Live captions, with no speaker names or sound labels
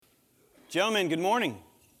Gentlemen, good morning.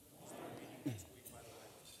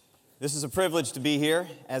 This is a privilege to be here,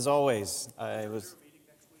 as always. There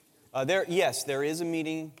is a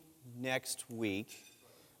meeting next week,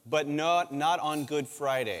 but not on Good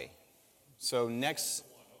Friday. So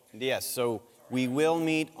so we will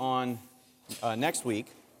meet on next week,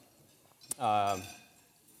 and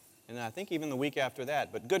I think even the week after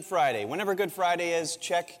that. But Good Friday, whenever Good Friday is,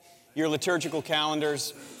 check your liturgical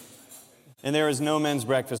calendars. And there is no men's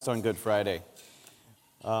breakfast on Good Friday.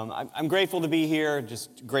 I'm grateful to be here,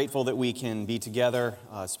 just grateful that we can be together,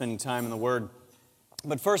 spending time in the Word.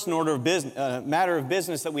 But first, matter of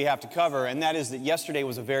business that we have to cover, and that is that yesterday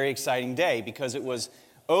was a very exciting day because it was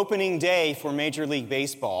opening day for Major League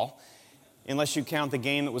Baseball, unless you count the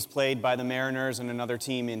game that was played by the Mariners and another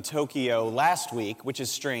team in Tokyo last week, which is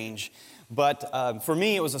strange. But for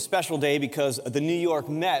me, it was a special day because the New York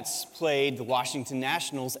Mets played the Washington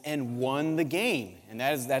Nationals and won the game. And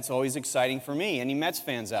that's always exciting for me. Any Mets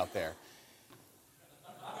fans out there?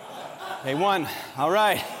 They won. All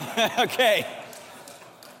right. Okay.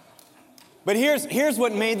 But here's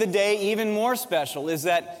what made the day even more special is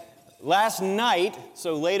that last night,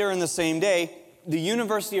 so later in the same day, the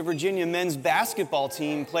University of Virginia men's basketball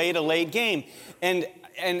team played a late game and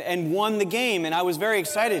won the game. And I was very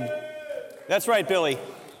excited. That's right, Billy.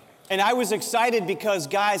 And I was excited because,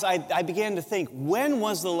 guys, I began to think, when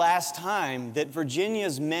was the last time that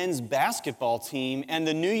Virginia's men's basketball team and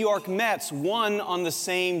the New York Mets won on the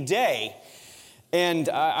same day? And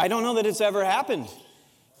I don't know that it's ever happened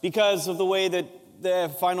because of the way that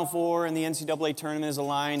the Final Four and the NCAA tournament is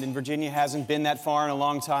aligned, and Virginia hasn't been that far in a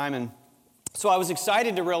long time. And so I was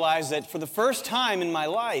excited to realize that for the first time in my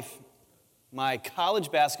life, my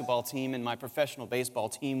college basketball team and my professional baseball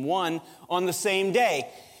team won on the same day.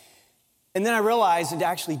 And then I realized it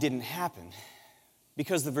actually didn't happen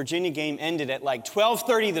because the Virginia game ended at like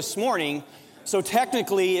 12:30 this morning, so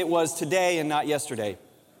technically it was today and not yesterday.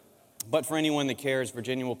 But for anyone that cares,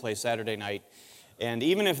 Virginia will play Saturday night. And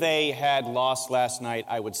even if they had lost last night,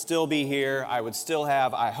 I would still be here. I would still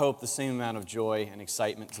have, I hope, the same amount of joy and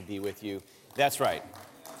excitement to be with you. That's right.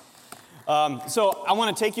 So I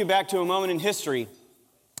want to take you back to a moment in history.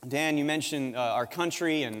 Dan, you mentioned our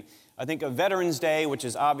country, and I think of Veterans Day, which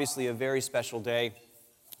is obviously a very special day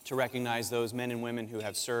to recognize those men and women who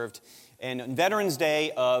have served. And on Veterans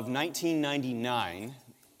Day of 1999,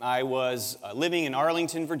 I was living in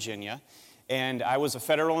Arlington, Virginia, and I was a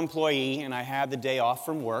federal employee, and I had the day off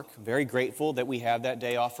from work. I'm very grateful that we have that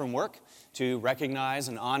day off from work to recognize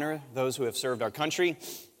and honor those who have served our country.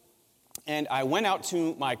 And I went out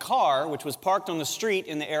to my car, which was parked on the street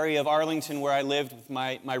in the area of Arlington where I lived with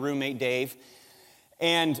my roommate, Dave.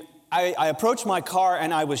 And I approached my car,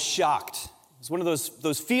 and I was shocked. It's one of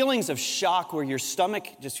those feelings of shock where your stomach,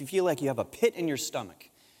 you feel like you have a pit in your stomach.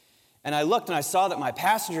 And I looked, and I saw that my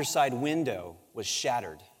passenger side window was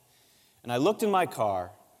shattered. And I looked in my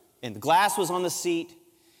car, and the glass was on the seat,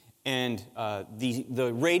 and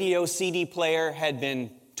the radio CD player had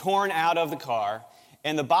been torn out of the car,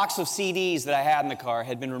 and the box of CDs that I had in the car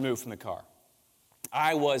had been removed from the car.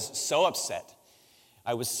 I was so upset.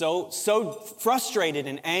 I was so frustrated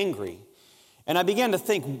and angry. And I began to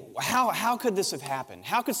think, how could this have happened?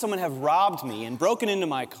 How could someone have robbed me and broken into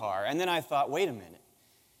my car? And then I thought, wait a minute.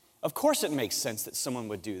 Of course it makes sense that someone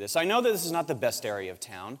would do this. I know that this is not the best area of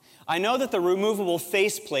town. I know that the removable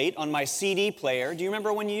faceplate on my CD player, do you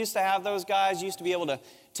remember when you used to have those guys? You used to be able to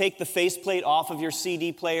take the faceplate off of your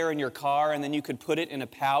CD player in your car, and then you could put it in a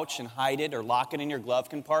pouch and hide it or lock it in your glove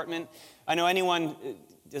compartment. I know anyone,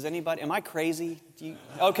 does anybody, am I crazy?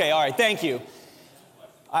 Okay, all right, thank you.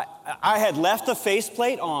 I had left the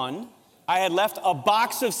faceplate on. I had left a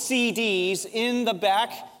box of CDs in the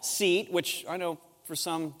back seat, which I know for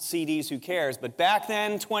some CDs, who cares? But back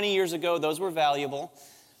then, 20 years ago, those were valuable.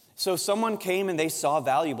 So someone came and they saw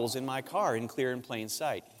valuables in my car in clear and plain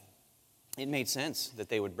sight. It made sense that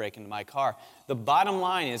they would break into my car. The bottom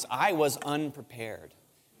line is I was unprepared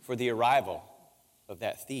for the arrival of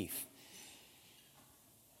that thief.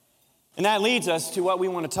 And that leads us to what we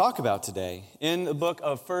want to talk about today in the book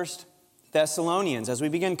of 1 Thessalonians. As we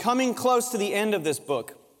begin coming close to the end of this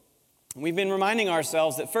book, we've been reminding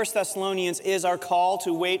ourselves that 1 Thessalonians is our call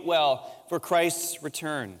to wait well for Christ's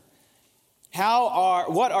return.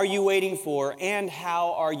 What are you waiting for, and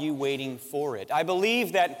how are you waiting for it? I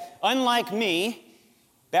believe that, unlike me,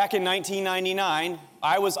 back in 1999,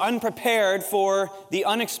 I was unprepared for the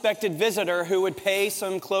unexpected visitor who would pay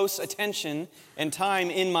some close attention and time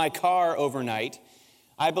in my car overnight.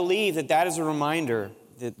 I believe that is a reminder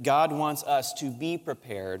that God wants us to be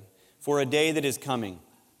prepared for a day that is coming.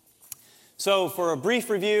 So for a brief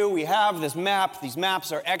review, we have this map. These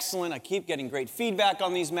maps are excellent. I keep getting great feedback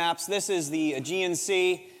on these maps. This is the Aegean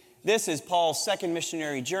Sea. This is Paul's second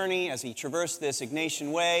missionary journey as he traversed this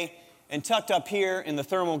Ignatian Way. And tucked up here in the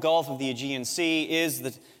thermal gulf of the Aegean Sea is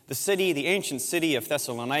the city, the ancient city of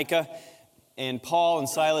Thessalonica. And Paul and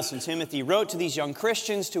Silas and Timothy wrote to these young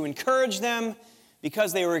Christians to encourage them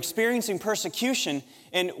because they were experiencing persecution.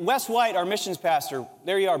 And Wes White, our missions pastor,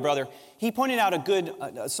 there you are, brother, he pointed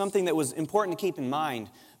out something that was important to keep in mind.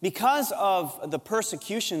 Because of the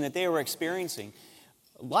persecution that they were experiencing,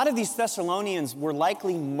 a lot of these Thessalonians were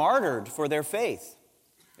likely martyred for their faith.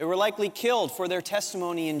 They were likely killed for their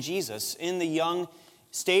testimony in Jesus in the young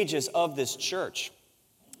stages of this church.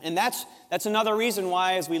 And that's another reason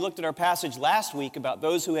why, as we looked at our passage last week about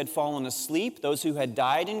those who had fallen asleep, those who had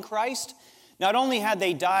died in Christ, not only had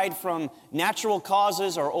they died from natural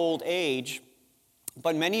causes or old age,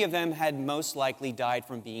 but many of them had most likely died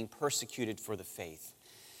from being persecuted for the faith.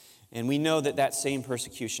 And we know that that same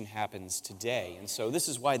persecution happens today. And so this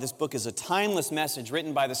is why this book is a timeless message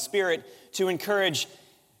written by the Spirit to encourage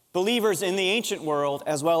believers in the ancient world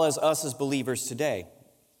as well as us as believers today.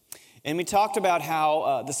 And we talked about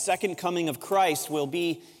how the second coming of Christ will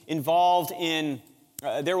be involved in,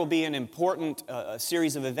 there will be an important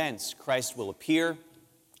series of events. Christ will appear,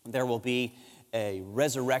 there will be a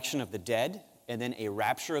resurrection of the dead, and then a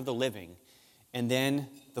rapture of the living, and then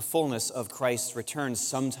the fullness of Christ's return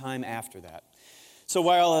sometime after that. So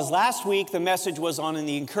while as last week the message was on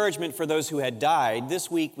the encouragement for those who had died, this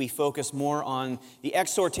week we focus more on the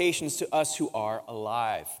exhortations to us who are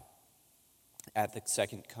alive at the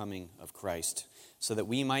second coming of Christ, so that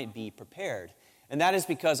we might be prepared. And that is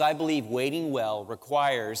because I believe waiting well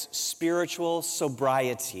requires spiritual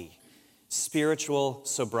sobriety. Spiritual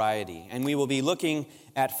sobriety. And we will be looking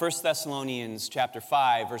at 1 Thessalonians chapter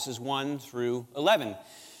 5, verses 1 through 11.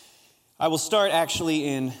 I will start actually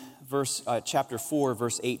in chapter 4,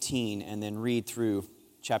 verse 18, and then read through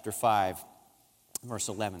chapter 5, verse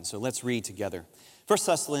 11. So let's read together. 1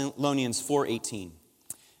 Thessalonians 4:18.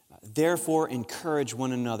 Therefore, encourage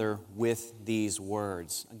one another with these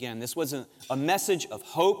words. Again, this was a message of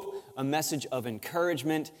hope, a message of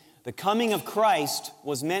encouragement. The coming of Christ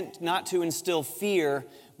was meant not to instill fear,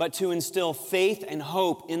 but to instill faith and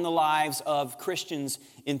hope in the lives of Christians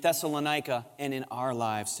in Thessalonica and in our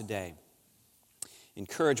lives today.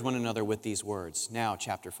 Encourage one another with these words. Now,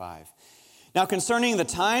 chapter 5. Now, concerning the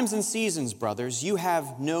times and seasons, brothers, you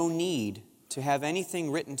have no need to have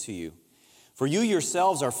anything written to you. For you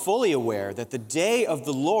yourselves are fully aware that the day of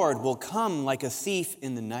the Lord will come like a thief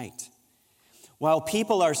in the night. While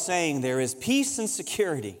people are saying there is peace and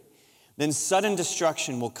security, then sudden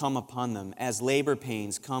destruction will come upon them as labor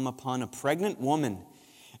pains come upon a pregnant woman,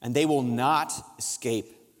 and they will not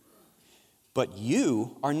escape. But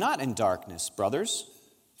you are not in darkness, brothers,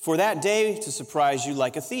 for that day to surprise you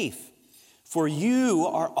like a thief. For you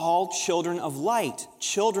are all children of light,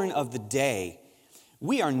 children of the day.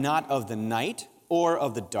 We are not of the night or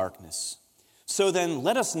of the darkness. So then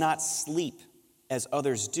let us not sleep as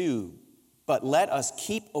others do, but let us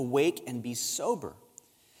keep awake and be sober.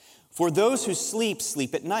 For those who sleep,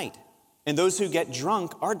 sleep at night, and those who get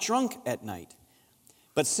drunk are drunk at night.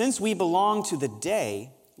 But since we belong to the day,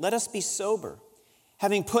 let us be sober,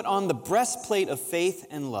 having put on the breastplate of faith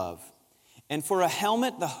and love, and for a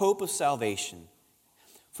helmet the hope of salvation.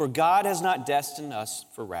 For God has not destined us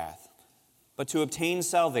for wrath, but to obtain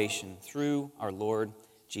salvation through our Lord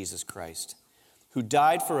Jesus Christ, who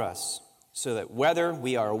died for us, so that whether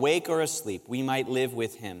we are awake or asleep, we might live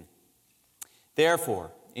with him.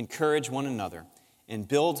 Therefore, encourage one another and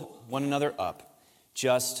build one another up,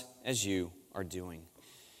 just as you are doing.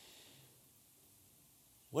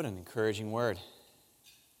 What an encouraging word.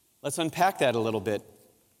 Let's unpack that a little bit.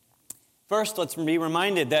 First, let's be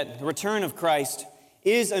reminded that the return of Christ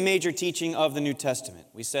is a major teaching of the New Testament.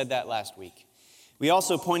 We said that last week. We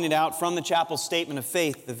also pointed out from the chapel statement of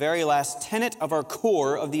faith, the very last tenet of our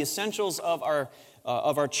core of the essentials of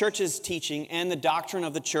our church's teaching and the doctrine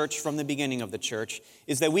of the church from the beginning of the church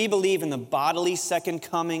is that we believe in the bodily second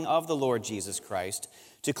coming of the Lord Jesus Christ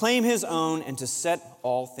to claim his own and to set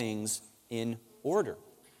all things in order.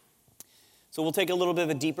 So we'll take a little bit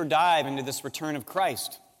of a deeper dive into this return of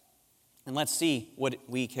Christ. And let's see what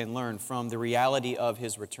we can learn from the reality of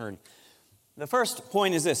his return. The first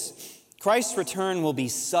point is this: Christ's return will be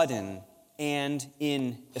sudden and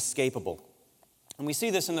inescapable. And we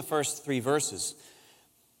see this in the first 3 verses.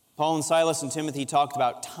 Paul and Silas and Timothy talked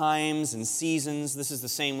about times and seasons. This is the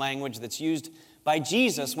same language that's used by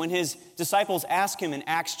Jesus when his disciples ask him in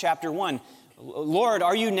Acts chapter 1, Lord,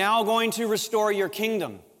 are you now going to restore your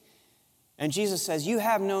kingdom? And Jesus says, you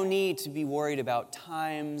have no need to be worried about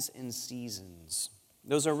times and seasons.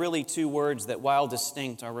 Those are really two words that, while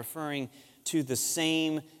distinct, are referring to the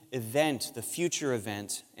same event, the future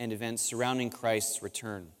event, and events surrounding Christ's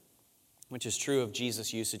return, which is true of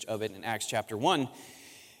Jesus' usage of it in Acts chapter 1.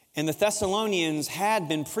 And the Thessalonians had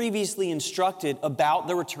been previously instructed about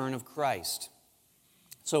the return of Christ.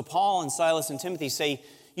 So Paul and Silas and Timothy say,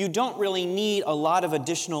 you don't really need a lot of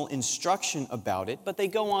additional instruction about it, but they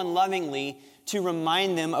go on lovingly to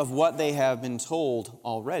remind them of what they have been told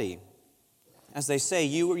already. As they say,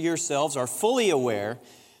 you yourselves are fully aware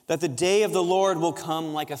that the day of the Lord will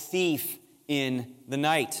come like a thief in the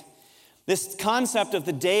night. This concept of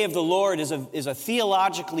the day of the Lord is a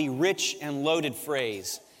theologically rich and loaded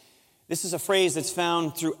phrase. This is a phrase that's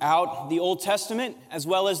found throughout the Old Testament as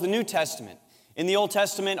well as the New Testament. In the Old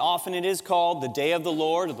Testament, often it is called the day of the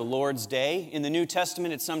Lord or the Lord's day. In the New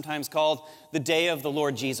Testament, it's sometimes called the day of the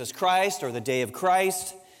Lord Jesus Christ or the day of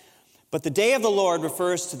Christ. But the day of the Lord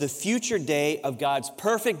refers to the future day of God's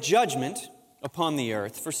perfect judgment upon the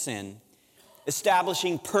earth for sin,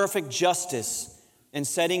 establishing perfect justice and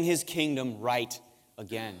setting his kingdom right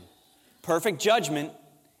again. Perfect judgment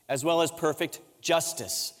as well as perfect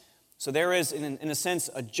justice. So there is, in a sense,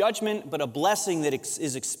 a judgment, but a blessing that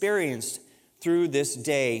is experienced through this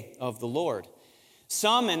day of the Lord.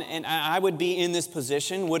 Some, and I would be in this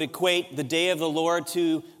position, would equate the day of the Lord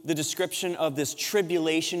to the description of this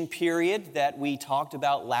tribulation period that we talked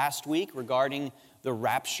about last week regarding the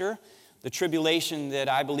rapture. The tribulation that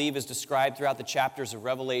I believe is described throughout the chapters of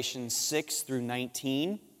Revelation 6 through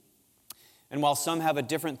 19. And while some have a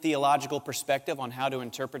different theological perspective on how to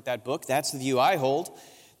interpret that book, that's the view I hold,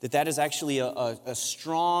 that is actually a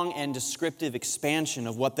strong and descriptive expansion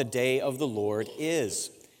of what the day of the Lord is.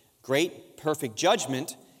 Great, perfect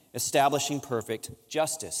judgment, establishing perfect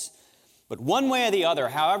justice. But one way or the other,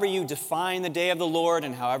 however you define the day of the Lord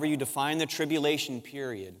and however you define the tribulation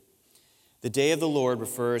period, the day of the Lord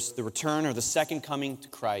refers to the return or the second coming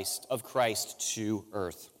of Christ to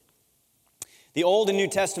earth. The Old and New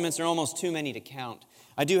Testaments are almost too many to count.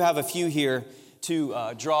 I do have a few here to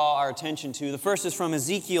draw our attention to. The first is from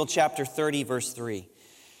Ezekiel chapter 30, verse 3.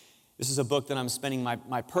 This is a book that I'm spending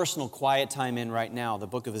my personal quiet time in right now, the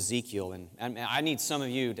book of Ezekiel. And I need some of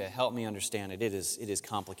you to help me understand it. It is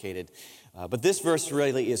complicated. But this verse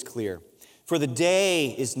really is clear. For the day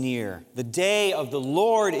is near. The day of the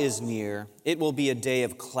Lord is near. It will be a day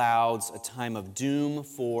of clouds, a time of doom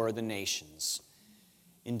for the nations.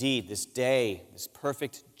 Indeed, this day, this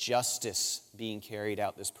perfect justice being carried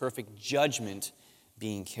out, this perfect judgment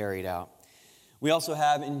being carried out. We also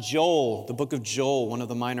have in Joel, the book of Joel, one of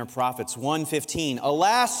the minor prophets, 1:15,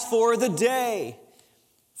 alas for the day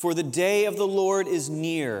of the Lord is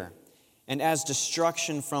near, and as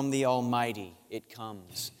destruction from the Almighty it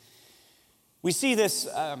comes. We see this,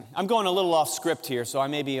 I'm going a little off script here, so I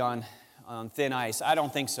may be on thin ice. I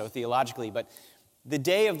don't think so theologically, but the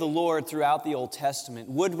day of the Lord throughout the Old Testament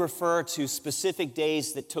would refer to specific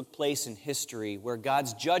days that took place in history where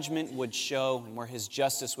God's judgment would show and where his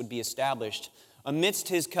justice would be established amidst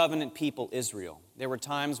his covenant people, Israel. There were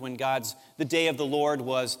times when the day of the Lord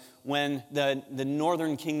was when the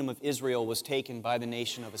northern kingdom of Israel was taken by the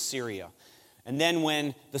nation of Assyria. And then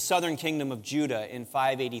when the southern kingdom of Judah in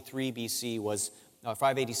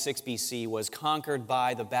 586 BC was conquered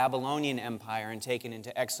by the Babylonian Empire and taken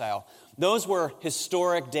into exile. Those were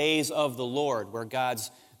historic days of the Lord where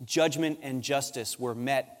God's judgment and justice were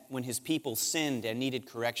met when his people sinned and needed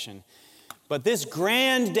correction. But this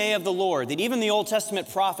grand day of the Lord that even the Old Testament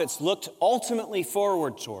prophets looked ultimately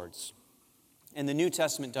forward towards, and the New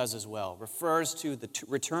Testament does as well, refers to the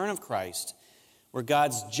return of Christ, where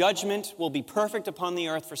God's judgment will be perfect upon the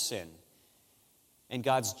earth for sin, and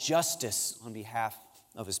God's justice on behalf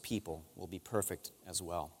of his people will be perfect as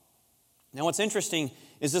well. Now, what's interesting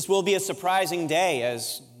is this will be a surprising day,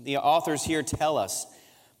 as the authors here tell us.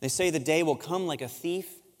 They say the day will come like a thief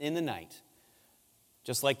in the night.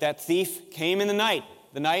 Just like that thief came in the night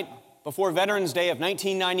before Veterans Day of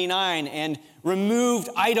 1999 and removed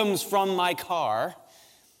items from my car.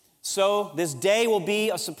 So this day will be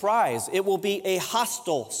a surprise. It will be a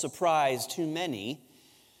hostile surprise to many.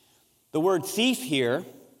 The word thief here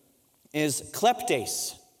is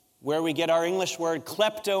kleptes, where we get our English word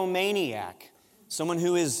kleptomaniac, someone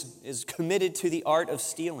who is committed to the art of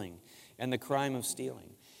stealing and the crime of stealing.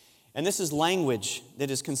 And this is language that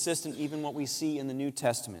is consistent even what we see in the New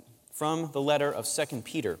Testament from the letter of 2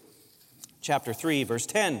 Peter, chapter 3, verse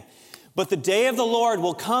 10. But the day of the Lord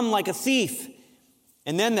will come like a thief,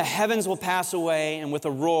 and then the heavens will pass away and with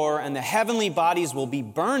a roar, and the heavenly bodies will be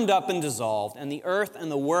burned up and dissolved, and the earth and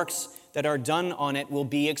the works that are done on it will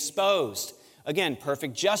be exposed. Again,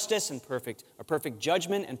 perfect justice and perfect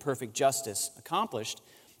judgment and perfect justice accomplished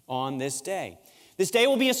on this day. This day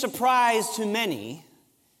will be a surprise to many,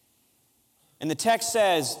 and the text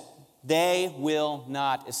says they will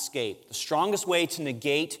not escape. The strongest way to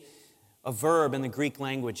negate a verb in the Greek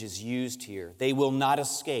language is used here. They will not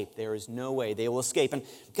escape. There is no way they will escape. And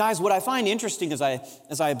guys, what I find interesting as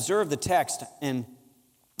I observe the text, and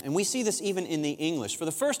we see this even in the English, for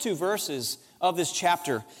the first two verses of this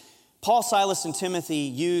chapter, Paul, Silas, and Timothy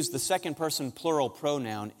use the second person plural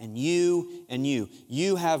pronoun, and you and you.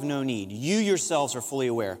 You have no need. You yourselves are fully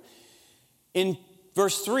aware. In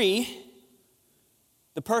verse 3,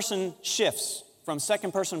 the person shifts from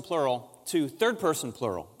second person plural to third person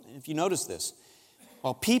plural. If you notice this,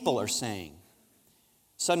 while people are saying,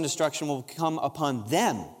 sudden destruction will come upon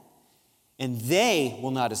them, and they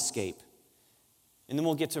will not escape. And then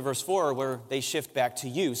we'll get to verse 4 where they shift back to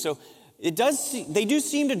you. So they do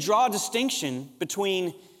seem to draw a distinction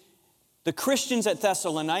between the Christians at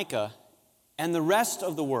Thessalonica and the rest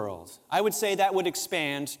of the world. I would say that would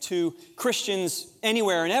expand to Christians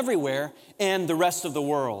anywhere and everywhere and the rest of the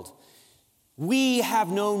world. We have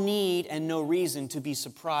no need and no reason to be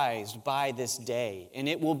surprised by this day, and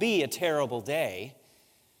it will be a terrible day.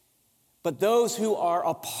 But those who are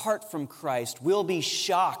apart from Christ will be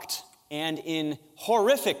shocked and in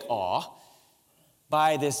horrific awe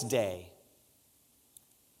by this day.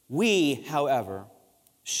 We, however,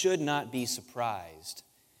 should not be surprised,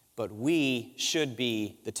 but we should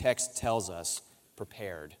be, the text tells us,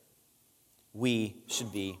 prepared. We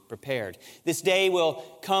should be prepared. This day will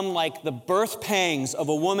come like the birth pangs of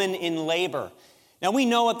a woman in labor. Now, we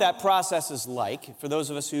know what that process is like. For those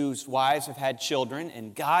of us whose wives have had children,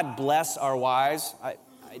 and God bless our wives,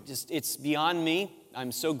 it's beyond me.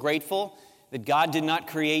 I'm so grateful that God did not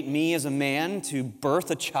create me as a man to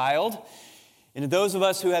birth a child. And to those of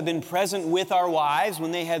us who have been present with our wives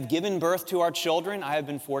when they have given birth to our children, I have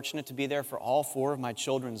been fortunate to be there for all 4 of my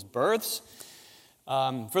children's births.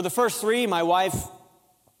 For the first 3, my wife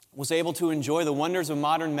was able to enjoy the wonders of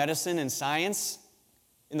modern medicine and science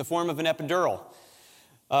in the form of an epidural.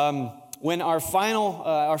 When our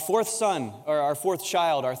fourth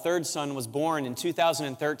child, our third son, was born in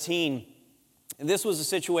 2013, this was a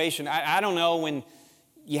situation, I don't know, when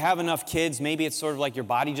you have enough kids, maybe it's sort of like your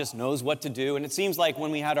body just knows what to do. And it seems like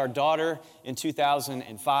when we had our daughter in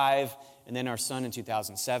 2005, and then our son in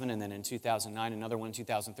 2007, and then in 2009, another one in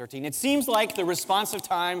 2013. It seems like the responsive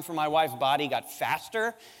time for my wife's body got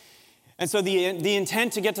faster. And so the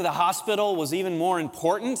intent to get to the hospital was even more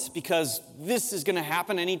important because this is going to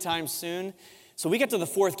happen anytime soon. So we get to the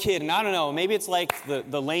 4th kid, and I don't know, maybe it's like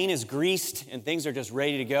the lane is greased and things are just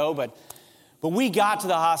ready to go. But we got to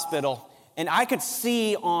the hospital, and I could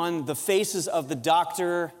see on the faces of the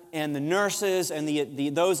doctor and the nurses and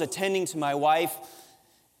those attending to my wife,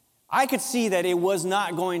 I could see that we were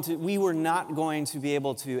not going to be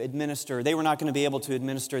able to administer the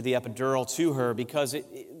epidural to her because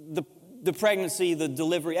the pregnancy, the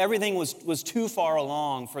delivery, everything was too far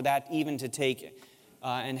along for that even to take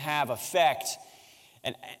and have effect.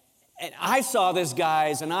 And I saw this,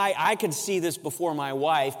 guys, and I could see this before my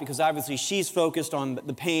wife because obviously she's focused on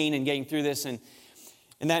the pain and getting through this. And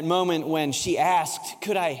in that moment when she asked,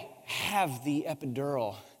 could I have the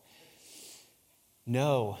epidural?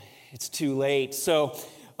 No. It's too late. So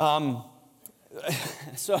God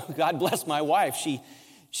bless my wife. She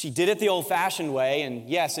did it the old-fashioned way. And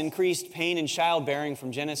yes, increased pain in childbearing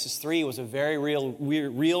from Genesis 3 was a very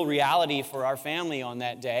real reality for our family on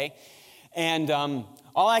that day. And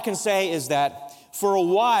all I can say is that for a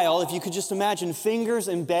while, if you could just imagine fingers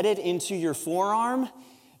embedded into your forearm,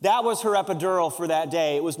 that was her epidural for that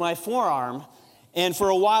day. It was my forearm. And for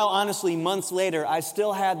a while, honestly, months later, I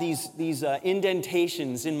still had these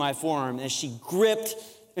indentations in my forearm as she gripped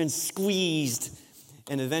and squeezed,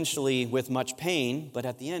 and eventually, with much pain, but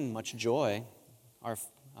at the end, much joy, our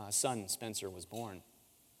son, Spencer, was born.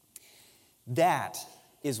 That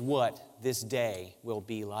is what this day will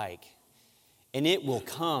be like. And it will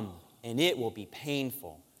come, and it will be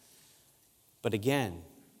painful. But again,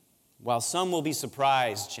 while some will be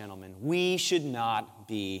surprised, gentlemen, we should not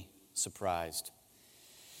be surprised.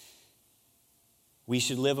 We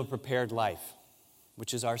should live a prepared life,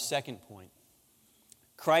 which is our second point.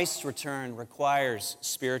 Christ's return requires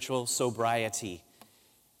spiritual sobriety.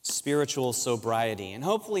 Spiritual sobriety. And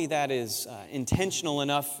hopefully that is intentional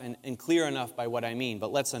enough and clear enough by what I mean.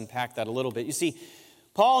 But let's unpack that a little bit. You see,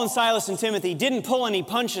 Paul and Silas and Timothy didn't pull any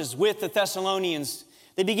punches with the Thessalonians.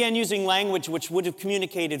 They began using language which would have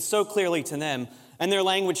communicated so clearly to them. And their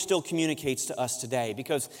language still communicates to us today.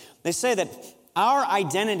 Because they say that Our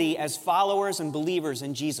identity as followers and believers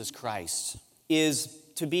in Jesus Christ is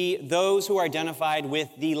to be those who are identified with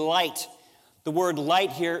the light. The word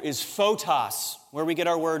light here is photos, where we get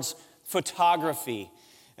our words photography.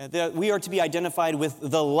 We are to be identified with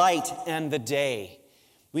the light and the day.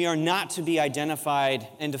 We are not to be identified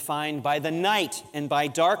and defined by the night and by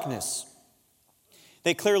darkness.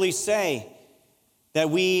 They clearly say that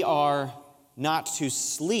we are not to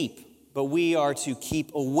sleep, but we are to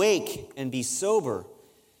keep awake and be sober.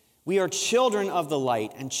 We are children of the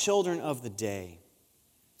light and children of the day.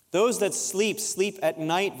 Those that sleep, sleep at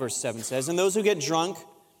night, verse 7 says, and those who get drunk,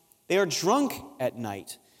 they are drunk at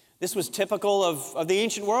night. This was typical of the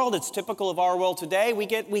ancient world. It's typical of our world today. We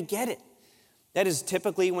get it. That is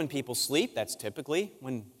typically when people sleep. That's typically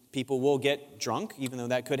when people will get drunk, even though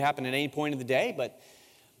that could happen at any point of the day. But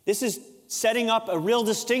this is setting up a real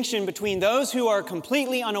distinction between those who are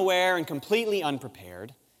completely unaware and completely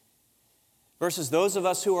unprepared versus those of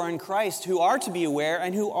us who are in Christ, who are to be aware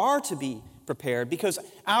and who are to be prepared, because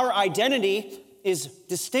our identity is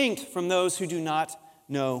distinct from those who do not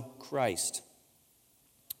know Christ.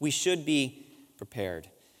 We should be prepared.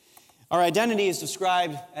 Our identity is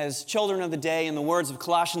described as children of the day in the words of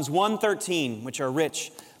Colossians 1:13, which are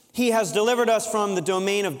rich. He has delivered us from the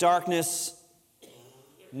domain of darkness,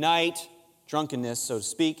 night, drunkenness, so to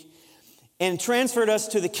speak, and transferred us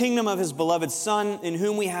to the kingdom of his beloved Son, in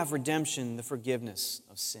whom we have redemption, the forgiveness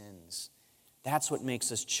of sins. That's what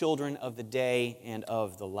makes us children of the day and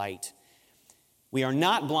of the light. We are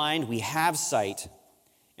not blind, we have sight,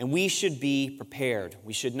 and we should be prepared.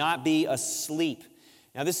 We should not be asleep.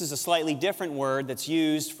 Now, this is a slightly different word that's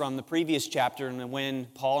used from the previous chapter when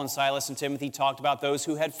Paul and Silas and Timothy talked about those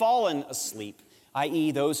who had fallen asleep,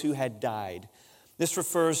 i.e., those who had died. This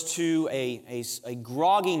refers to a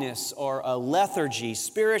grogginess or a lethargy,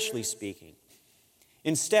 spiritually speaking.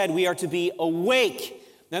 Instead, we are to be awake.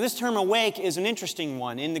 Now, this term awake is an interesting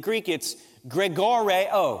one. In the Greek, it's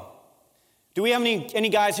gregoreo. Do we have any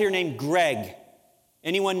guys here named Greg?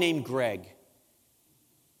 Anyone named Greg?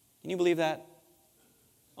 Can you believe that?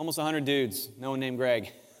 Almost 100 dudes, no one named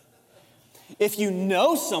Greg. If you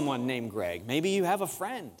know someone named Greg, maybe you have a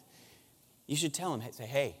friend, you should tell him, say,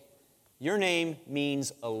 hey, your name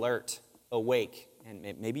means alert, awake, and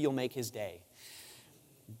maybe you'll make his day.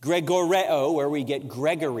 Gregoreo, where we get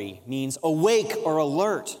Gregory, means awake or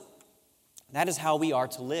alert. That is how we are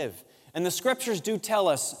to live. And the scriptures do tell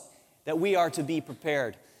us that we are to be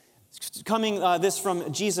prepared. Coming this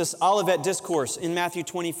from Jesus' Olivet Discourse in Matthew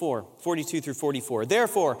 24, 42 through 44.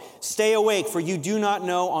 Therefore, stay awake, for you do not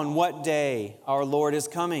know on what day our Lord is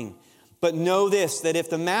coming. But know this, that if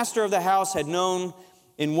the master of the house had known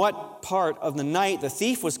in what part of the night the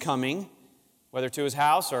thief was coming, whether to his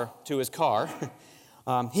house or to his car,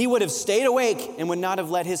 he would have stayed awake and would not have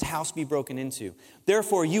let his house be broken into.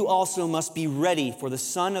 Therefore, you also must be ready, for the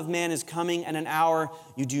Son of Man is coming at an hour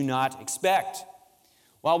you do not expect.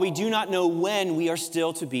 While we do not know when, we are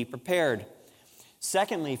still to be prepared.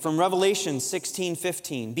 Secondly, from Revelation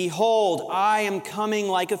 16:15, behold, I am coming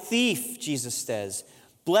like a thief, Jesus says.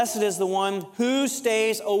 Blessed is the one who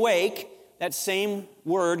stays awake, that same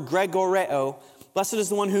word, gregoreo. Blessed is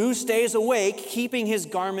the one who stays awake, keeping his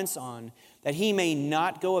garments on, that he may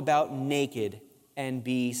not go about naked and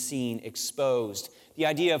be seen exposed. The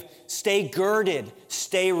idea of stay girded,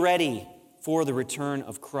 stay ready for the return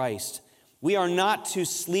of Christ. We are not to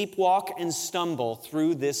sleepwalk and stumble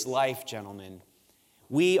through this life, gentlemen.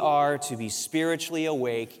 We are to be spiritually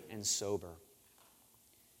awake and sober.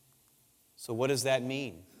 So what does that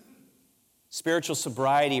mean? Spiritual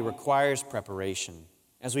sobriety requires preparation,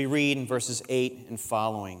 as we read in verses 8 and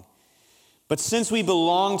following. But since we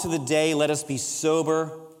belong to the day, let us be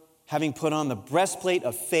sober, having put on the breastplate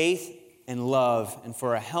of faith and love, and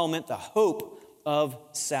for a helmet, the hope of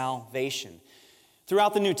salvation.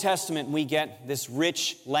 Throughout the New Testament, we get this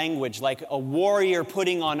rich language, like a warrior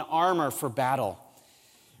putting on armor for battle.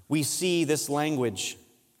 We see this language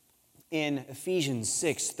in Ephesians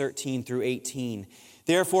 6:13 through 18.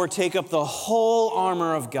 Therefore, take up the whole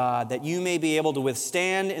armor of God, that you may be able to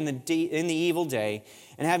withstand in the evil day,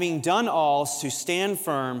 and having done all, to stand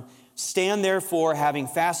firm. Stand therefore, having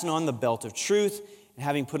fastened on the belt of truth, and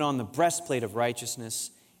having put on the breastplate of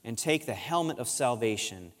righteousness, and take the helmet of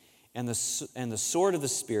salvation, and the sword of the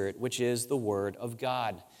Spirit, which is the Word of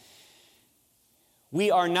God.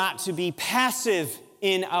 We are not to be passive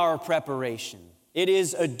in our preparation. It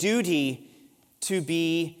is a duty to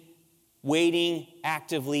be waiting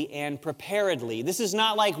actively and preparedly. This is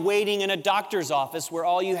not like waiting in a doctor's office where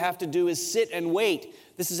all you have to do is sit and wait.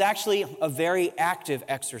 This is actually a very active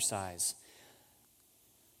exercise.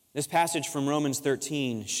 This passage from Romans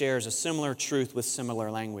 13 shares a similar truth with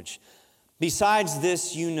similar language. Besides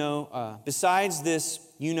this, you know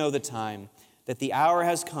the time, that the hour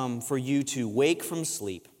has come for you to wake from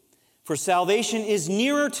sleep. For salvation is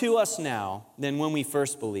nearer to us now than when we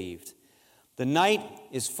first believed. The night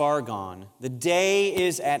is far gone, the day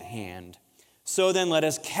is at hand. So then let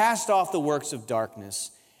us cast off the works of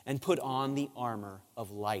darkness and put on the armor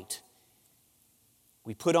of light.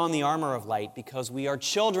 We put on the armor of light because we are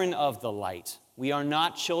children of the light. We are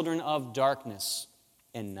not children of darkness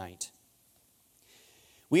and night.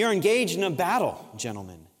 We are engaged in a battle,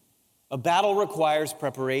 gentlemen. A battle requires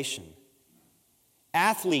preparation.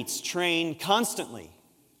 Athletes train constantly.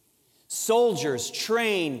 Soldiers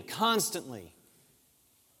train constantly.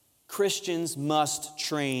 Christians must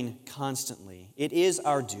train constantly. It is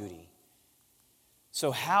our duty.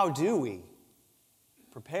 So how do we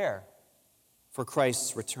prepare for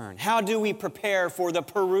Christ's return? How do we prepare for the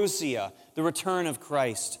parousia, the return of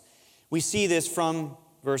Christ? We see this from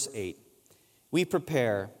verse 8. We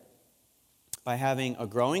prepare by having a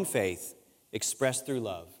growing faith expressed through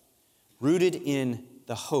love, rooted in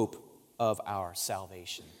the hope of our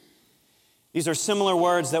salvation. These are similar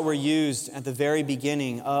words that were used at the very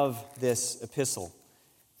beginning of this epistle.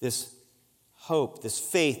 This hope, this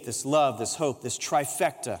faith, this love, this hope, this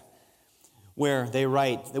trifecta, where they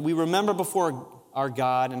write that we remember before our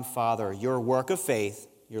God and Father your work of faith,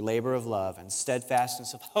 your labor of love, and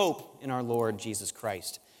steadfastness of hope in our Lord Jesus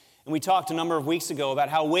Christ. And we talked a number of weeks ago about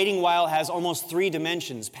how waiting while has almost three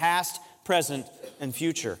dimensions: past, present, and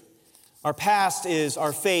future. Our past is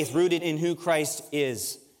our faith rooted in who Christ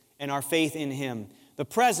is and our faith in Him. The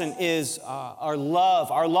present is our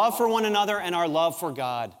love for one another and our love for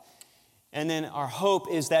God. And then our hope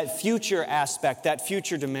is that future aspect, that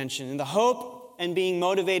future dimension. And the hope and being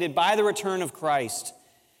motivated by the return of Christ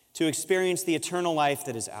to experience the eternal life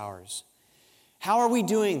that is ours. How are we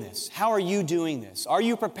doing this? How are you doing this? Are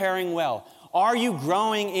you preparing well? Are you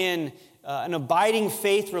growing in an abiding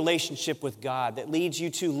faith relationship with God that leads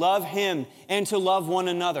you to love Him and to love one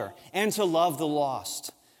another and to love the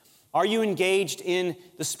lost? Are you engaged in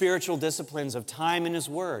the spiritual disciplines of time in His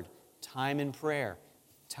Word, time in prayer,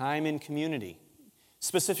 time in community?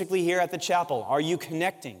 Specifically here at the chapel, are you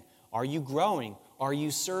connecting? Are you growing? Are you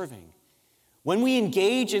serving? When we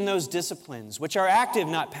engage in those disciplines, which are active,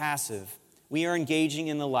 not passive, we are engaging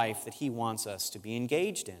in the life that He wants us to be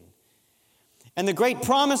engaged in. And the great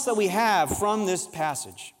promise that we have from this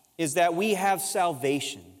passage is that we have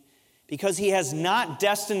salvation because He has not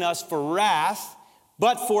destined us for wrath,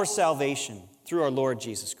 but for salvation through our Lord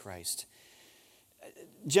Jesus Christ.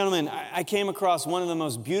 Gentlemen, I came across one of the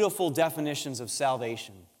most beautiful definitions of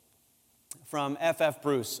salvation from F.F.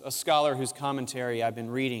 Bruce, a scholar whose commentary I've been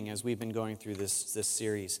reading as we've been going through this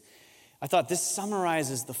series. I thought this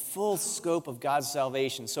summarizes the full scope of God's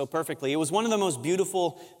salvation so perfectly. It was one of the most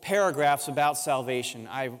beautiful paragraphs about salvation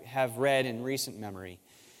I have read in recent memory,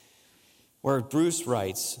 where Bruce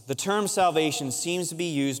writes, "The term salvation seems to be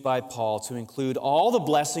used by Paul to include all the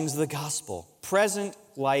blessings of the gospel, present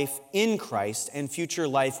life in Christ and future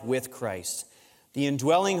life with Christ, the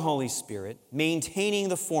indwelling Holy Spirit, maintaining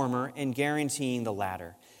the former and guaranteeing the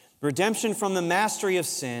latter, redemption from the mastery of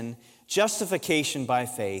sin, justification by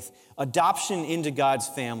faith, adoption into God's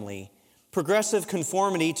family, progressive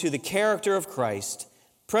conformity to the character of Christ,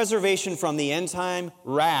 preservation from the end-time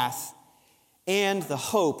wrath, and the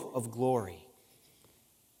hope of glory."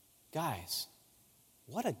 Guys,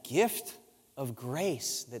 what a gift of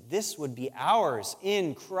grace that this would be ours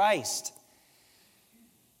in Christ.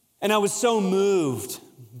 And I was so moved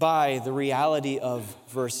by the reality of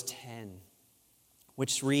verse 10,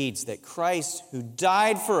 which reads that Christ, who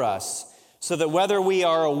died for us, so that whether we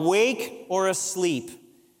are awake or asleep,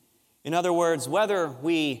 in other words, whether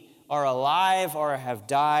we are alive or have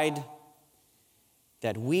died,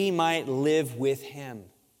 that we might live with Him.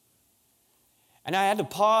 And I had to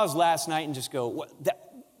pause last night and just go,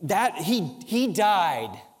 He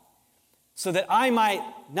died so that I might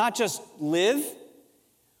not just live,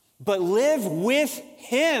 but live with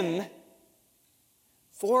Him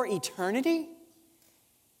for eternity?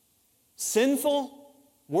 Sinful,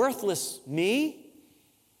 worthless me,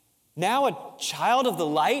 now a child of the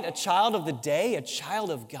light, a child of the day, a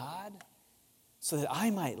child of God, so that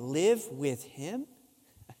I might live with Him?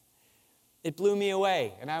 It blew me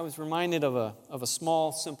away, and I was reminded of a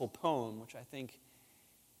small, simple poem, which I think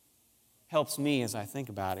helps me as I think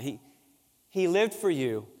about it. He lived for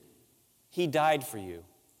you. He died for you.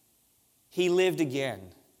 He lived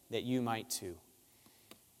again that you might too.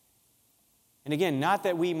 And again, not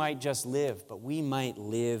that we might just live, but we might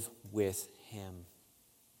live with Him.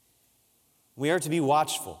 We are to be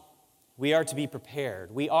watchful. We are to be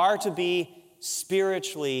prepared. We are to be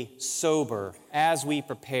spiritually sober as we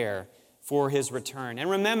prepare for his return. And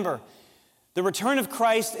remember, the return of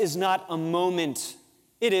Christ is not a moment.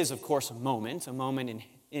 It is, of course, a moment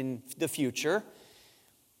in the future.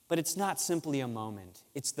 But it's not simply a moment.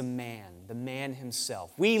 It's the man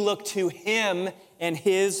himself. We look to him and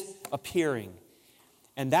his appearing.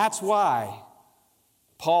 And that's why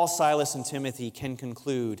Paul, Silas, and Timothy can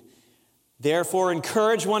conclude, therefore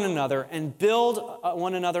encourage one another and build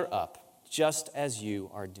one another up, just as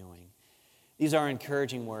you are doing. These are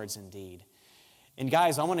encouraging words indeed. And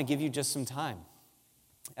guys, I want to give you just some time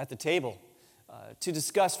at the table to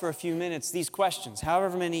discuss for a few minutes these questions,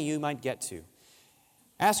 however many you might get to.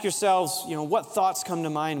 Ask yourselves, what thoughts come to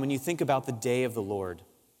mind when you think about the day of the Lord?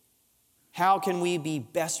 How can we be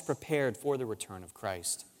best prepared for the return of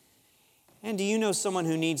Christ? And do you know someone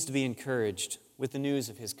who needs to be encouraged with the news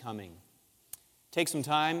of his coming? Take some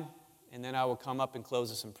time, and then I will come up and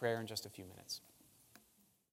close us in prayer in just a few minutes.